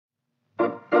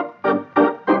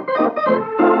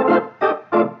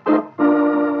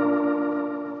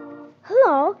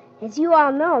As you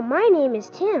all know, my name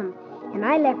is Tim, and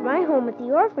I left my home at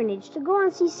the orphanage to go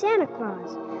and see Santa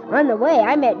Claus. On the way,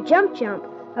 I met Jump Jump,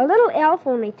 a little elf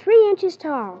only 3 inches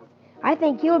tall. I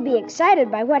think you'll be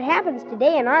excited by what happens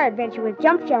today in our adventure with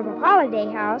Jump Jump of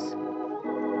Holiday House.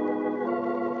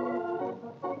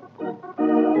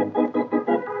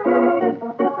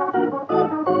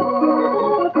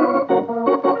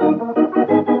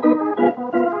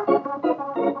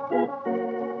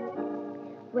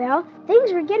 Well,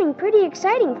 things were getting pretty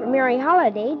exciting for Merry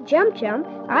Holiday, Jump Jump,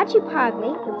 Archie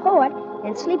Pogley, the poet,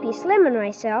 and Sleepy Slim and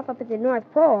myself up at the North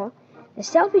Pole. The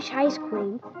selfish Ice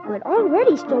Queen, who had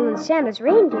already stolen Santa's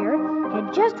reindeer,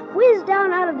 had just whizzed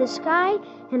down out of the sky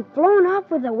and flown off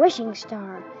with a wishing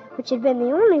star, which had been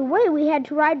the only way we had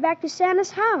to ride back to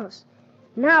Santa's house.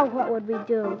 Now what would we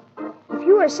do? If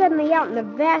you were suddenly out in a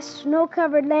vast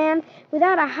snow-covered land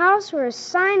without a house or a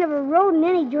sign of a road in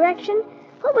any direction,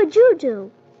 what would you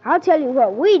do? I'll tell you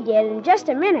what we did in just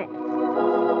a minute.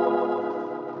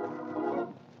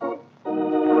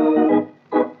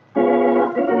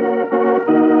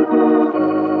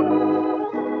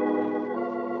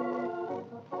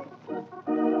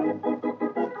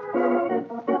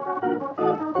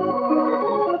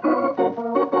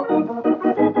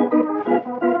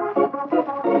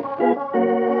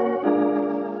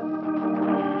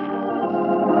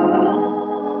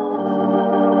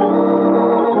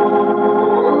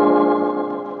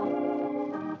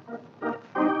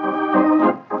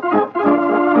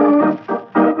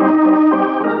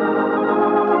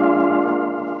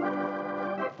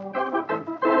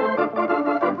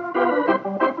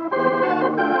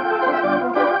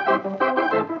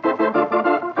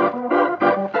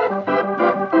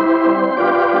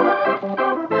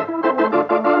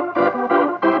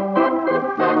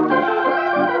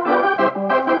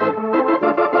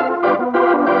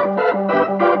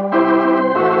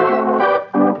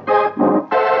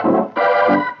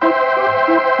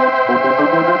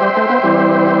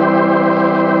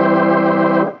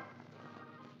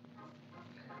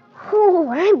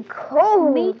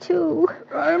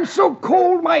 I'm so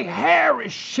cold my hair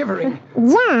is shivering.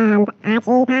 Jump, Archie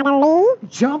Pogley.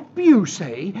 Jump, you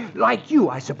say? Like you,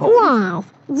 I suppose. Yes,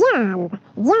 jump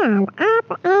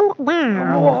up and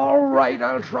down. Oh, all right,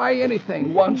 I'll try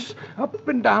anything once. Up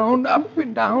and down, up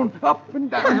and down, up and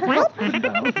down, up and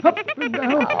down, up and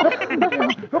down, up and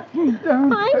down, up and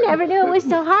down. I never knew it was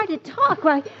so hard to talk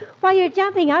while you're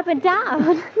jumping up and down.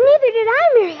 Neither did I,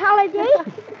 Merry Holiday.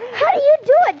 How do you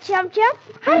do it, Jump Jump?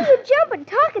 How do you jump and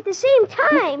talk at the same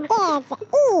time? It's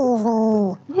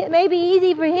easy. It may be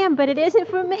easy for him, but it isn't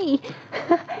for me.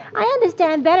 I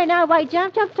understand better now why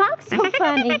Jump Jump talks so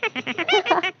funny.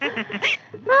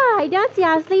 I don't see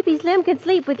how Sleepy Slim can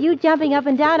sleep with you jumping up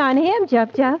and down on him,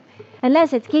 Jump Jump.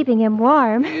 Unless it's keeping him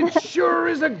warm. It sure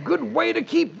is a good way to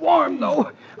keep warm,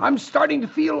 though. I'm starting to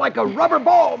feel like a rubber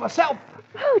ball myself.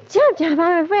 Oh, Jump Jump,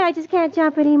 I'm afraid I just can't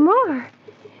jump anymore.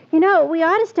 You know, we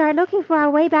ought to start looking for our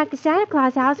way back to Santa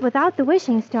Claus' house without the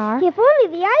wishing star. If only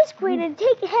the Ice Queen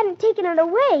hadn't taken it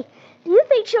away. Do you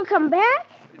think she'll come back?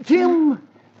 Tim,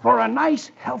 for a nice,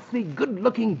 healthy,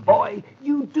 good-looking boy,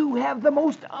 you do have the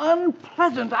most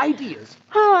unpleasant ideas.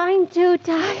 Oh, I'm too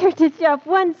tired to jump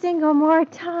one single more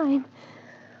time.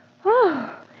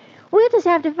 Oh, we'll just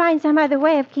have to find some other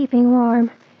way of keeping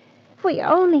warm. If we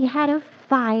only had a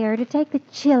fire to take the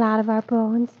chill out of our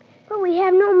bones. But we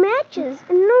have no matches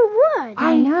and no wood.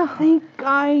 I know. I think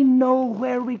I know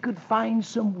where we could find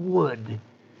some wood.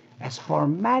 As for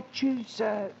matches,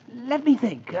 let me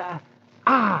think.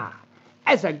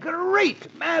 As a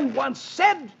great man once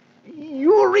said,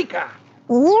 Eureka!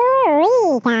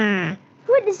 Eureka.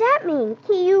 What does that mean?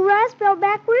 K-U-R-A spelled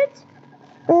backwards?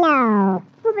 No.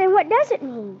 Well, then what does it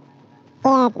mean?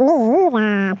 It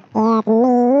means,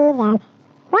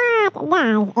 what does it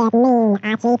mean,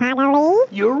 Archie Pogley?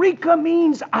 Eureka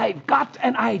means I've got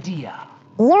an idea.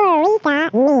 Eureka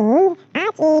means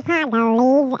Archie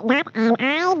Pogley's got an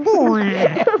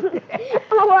idea.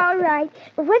 Oh, all right.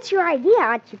 Well, what's your idea,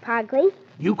 Archie Pogley?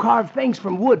 You carve things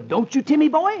from wood, don't you, Timmy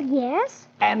boy? Yes.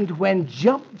 And when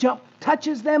Jump Jump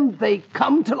touches them, they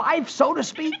come to life, so to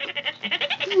speak?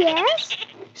 Yes.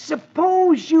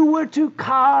 Suppose you were to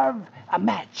carve a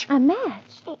match. A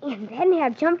match? And then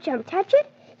have Jump Jump touch it?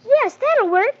 Yes,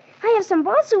 that'll work. I have some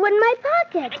balsa wood in my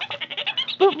pocket.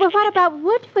 But what about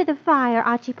wood for the fire,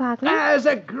 Archie Pogley? As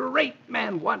a great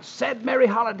man once said, Merry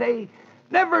Holiday,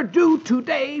 never do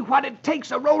today what it takes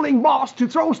a rolling boss to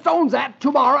throw stones at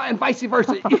tomorrow and vice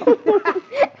versa.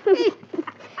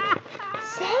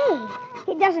 Say,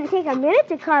 it doesn't take a minute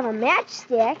to carve a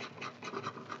matchstick.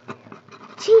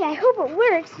 Gee, I hope it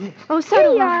works. Oh, so Here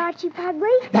do you I. are, Archie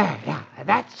Pogley. There,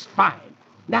 that's fine.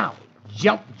 Now,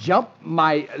 jump, jump,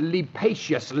 my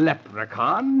lepacious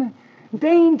leprechaun.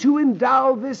 Deign to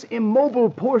endow this immobile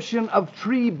portion of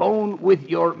tree bone with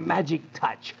your magic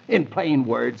touch. In plain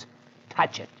words,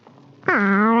 touch it. All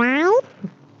right.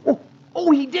 Oh,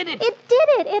 he did it! It did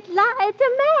it. It's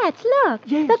a match. Look.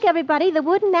 Yes. Look, everybody. The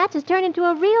wooden match has turned into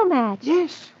a real match.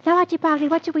 Yes. Now, Archie Pogley,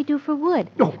 what should we do for wood?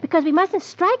 Oh. Because we mustn't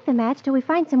strike the match till we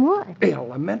find some wood.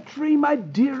 Elementary, my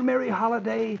dear Mary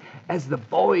Holiday, as the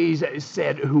boys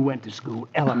said who went to school.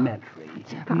 Elementary.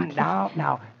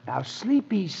 Now,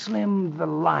 Sleepy Slim the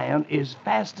lion is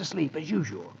fast asleep as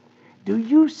usual. Do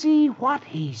you see what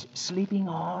he's sleeping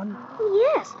on?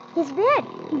 Yes, his bed.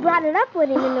 He brought it up with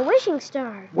him in the wishing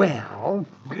star. Well,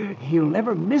 he'll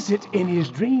never miss it in his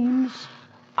dreams.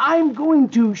 I'm going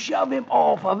to shove him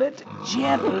off of it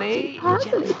gently.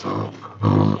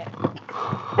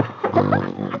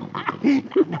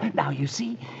 Now, you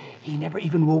see, he never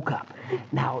even woke up.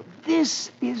 Now,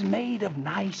 this is made of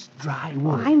nice, dry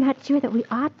wood. I'm not sure that we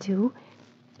ought to,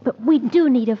 but we do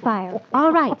need a fire.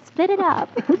 All right, split it up.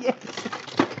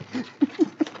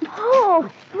 Oh,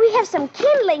 we have some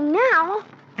kindling now.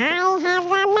 I have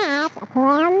the match,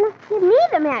 Tim. Give me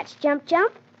the match, Jump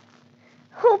Jump.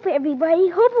 Hope, everybody,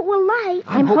 hope it will light.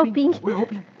 I'm hoping. We're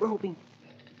hoping.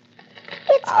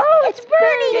 It's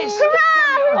burning! Yes. Hurrah!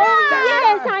 Oh, Hurrah!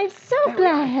 yes, I'm so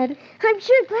glad. I'm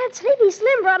sure glad Sleepy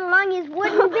Slim brought along his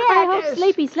wooden bed. I hope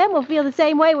Sleepy Slim will feel the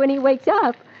same way when he wakes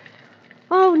up.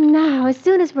 Oh, now, as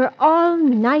soon as we're all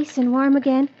nice and warm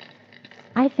again,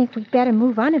 I think we'd better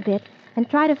move on a bit and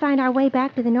try to find our way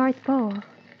back to the North Pole.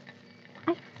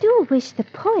 I do wish the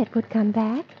poet would come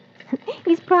back.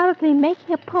 He's probably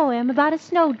making a poem about a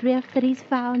snowdrift that he's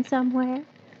found somewhere.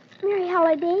 Mary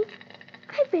Holiday,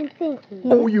 I've been thinking.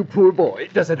 Oh, you poor boy.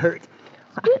 Does it hurt?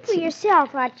 Speak for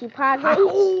yourself, Archie Pogley.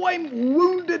 Oh, I'm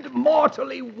wounded,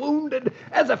 mortally wounded.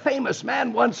 As a famous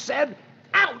man once said,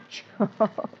 ouch!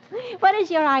 What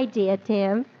is your idea,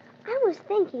 Tim? I was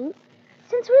thinking,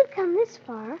 since we've come this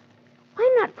far,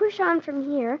 why not push on from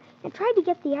here and try to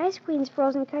get the Ice Queen's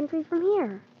frozen country from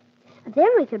here? Then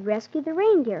we could rescue the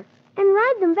reindeer and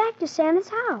ride them back to Santa's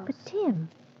house. But, Tim,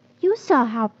 you saw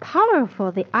how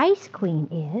powerful the Ice Queen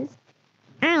is.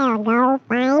 I'll go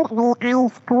find the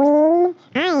Ice Queen.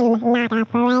 I'm not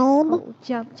afraid. Oh,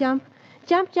 Jump, Jump.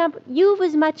 Jump, Jump, you've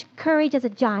as much courage as a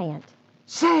giant.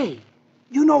 Say,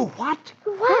 you know what?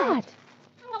 What?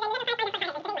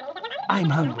 I'm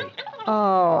hungry.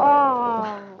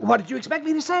 Oh. What did you expect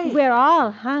me to say? We're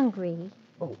all hungry.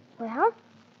 Well,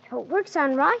 if it works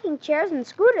on rocking chairs and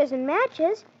scooters and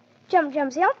matches, Jump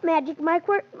Jump's elf magic might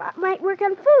work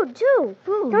on food, too.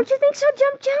 Food? Don't you think so,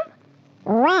 Jump Jump?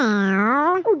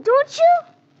 Well, Oh, don't you?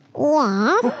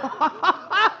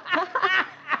 yes.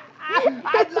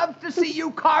 I'd love to see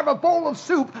you carve a bowl of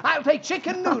soup. I'll take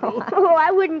chicken noodle. Oh,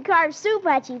 I wouldn't carve soup,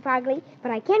 Archie Pogley,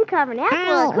 but I can carve an apple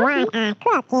I or a want cookie. a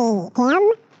cookie,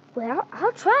 Tim. Well,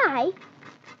 I'll try.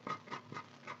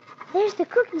 There's the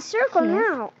cookie circle Yes.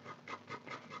 now.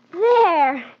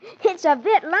 There. It's a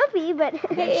bit lumpy, but...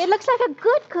 It looks like a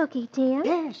good cookie, Tim.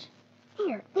 Yes.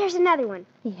 Here, there's another one.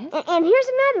 Yes. And here's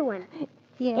another one.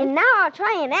 Yes. And now I'll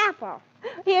try an apple.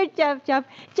 Here, Jump, Jump.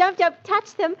 Jump, Jump,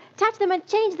 touch them and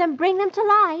change them, bring them to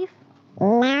life.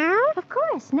 Now, Of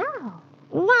course, now.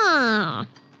 there.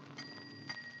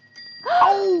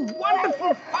 Oh,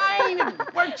 wonderful, fine.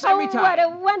 It works every time. What a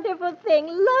wonderful thing.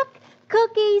 Look,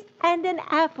 cookies and an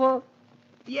apple.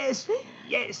 Yes.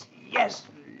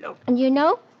 Look. And you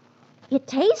know, it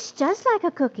tastes just like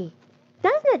a cookie.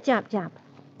 Doesn't it, Jump, Jump?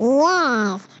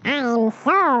 Yes, I'm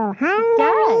so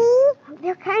hungry.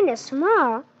 They're kind of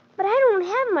small, but I don't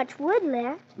have much wood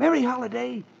left. Mary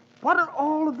Holiday, what are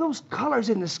all of those colors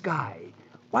in the sky?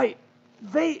 Why,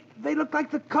 they look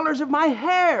like the colors of my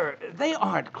hair. They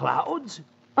aren't clouds.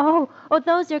 Oh,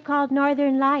 those are called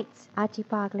northern lights, Archie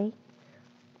Pogley.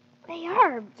 They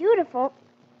are beautiful.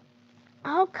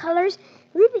 All colors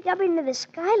leaping up into the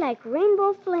sky like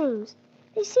rainbow flames.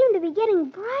 They seem to be getting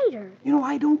brighter. You know,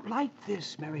 I don't like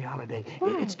this, Mary Holiday.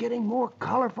 Why? It's getting more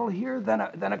colorful here than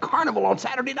a carnival on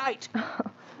Saturday night.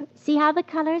 See how the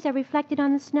colors are reflected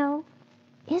on the snow?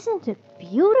 Isn't it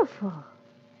beautiful?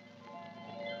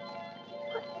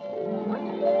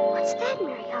 What's that,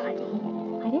 Mary Holiday?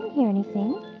 I didn't hear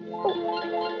anything.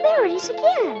 Oh, there it is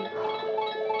again.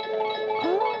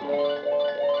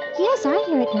 Oh, yes, I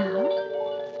hear it now.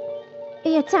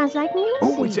 It sounds like music.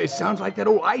 Oh, it sounds like that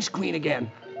old Ice Queen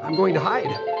again. I'm going to hide.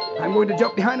 I'm going to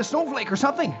jump behind a snowflake or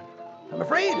something. I'm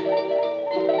afraid.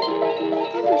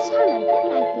 That doesn't sound a bit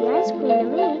like the ice cream to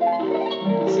me.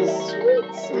 This is sweet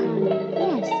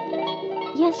sounding.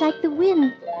 Yes, like the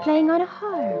wind playing on a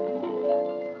harp.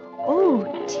 Oh,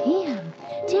 Tim,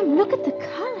 Jim, look at the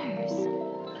colors.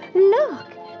 Look,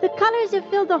 the colors have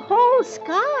filled the whole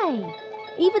sky.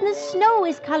 Even the snow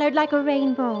is colored like a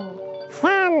rainbow.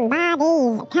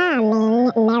 Somebody's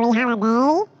coming, Merry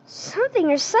Holiday.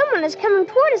 Something or someone is coming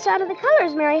toward us out of the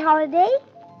colors, Merry Holiday.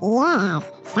 Yes,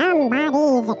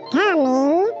 somebody's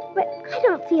coming. But I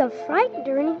don't feel frightened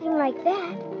or anything like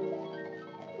that.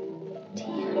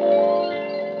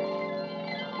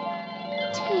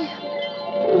 Tim,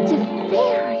 it's a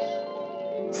fairy.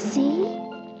 See?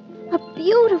 A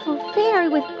beautiful fairy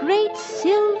with great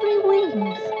silvery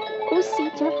wings. Oh, see,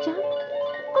 Jump Jump?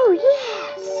 Oh,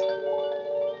 yes.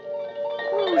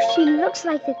 Oh, she looks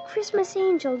like the Christmas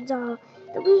angel doll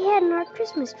that we had in our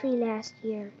Christmas tree last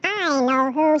year. I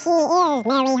know who she is,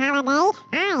 Merry Holiday.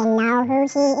 I know who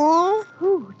she is.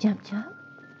 Who, Jump Jump?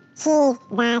 She's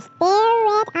the spirit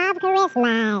of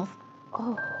Christmas.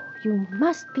 Oh, you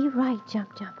must be right,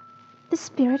 Jump Jump. The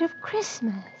spirit of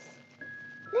Christmas.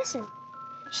 Listen,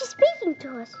 she's speaking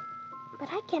to us, but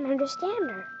I can't understand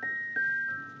her.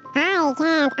 I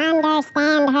can't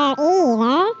understand her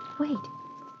either.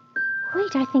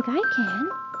 Wait, I think I can.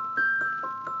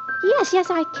 Yes,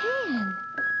 I can.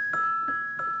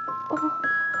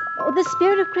 Oh, the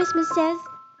spirit of Christmas says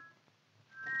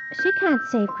she can't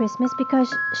save Christmas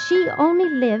because she only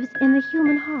lives in the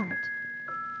human heart.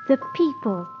 The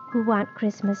people who want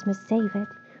Christmas must save it.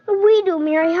 We do,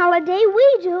 Merry Holiday,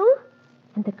 we do.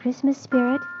 And the Christmas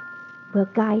spirit will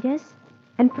guide us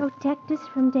and protect us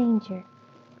from danger.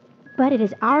 But it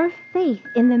is our faith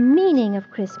in the meaning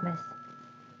of Christmas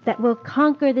that will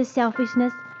conquer the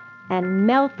selfishness and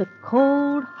melt the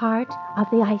cold heart of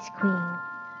the ice queen.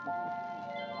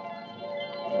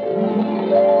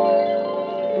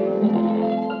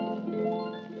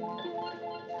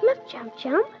 Look, Jump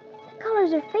Jump. The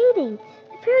colors are fading.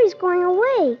 The fairy's going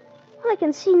away. All I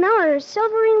can see now are her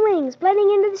silvery wings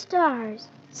blending into the stars.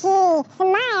 She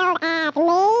smiled at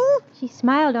me. She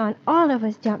smiled on all of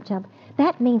us, Jump Jump.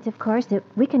 That means, of course, that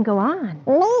we can go on.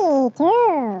 Me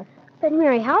too. But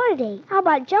Merry Holiday, how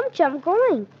about Jump Jump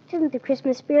going? Didn't the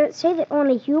Christmas spirit say that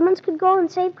only humans could go and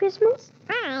save Christmas?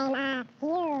 I'm a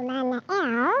human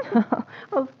elf.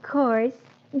 Of course.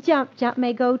 Jump Jump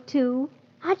may go too.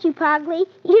 Hachi-Pogli,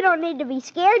 you don't need to be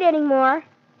scared anymore.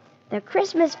 The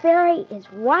Christmas fairy is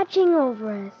watching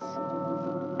over us.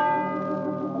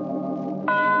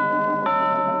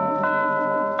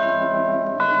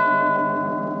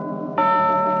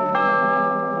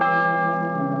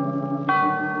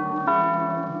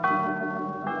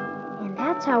 And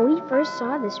that's how we first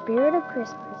saw the spirit of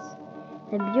Christmas.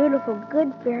 The beautiful,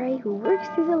 good fairy who works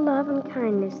through the love and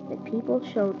kindness that people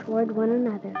show toward one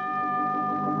another.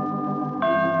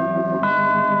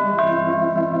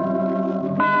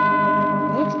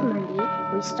 Next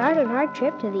Monday, we started our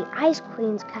trip to the Ice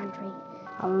Queen's country.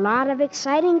 A lot of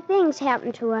exciting things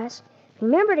happened to us.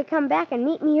 Remember to come back and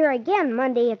meet me here again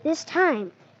Monday at this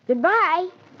time. Goodbye.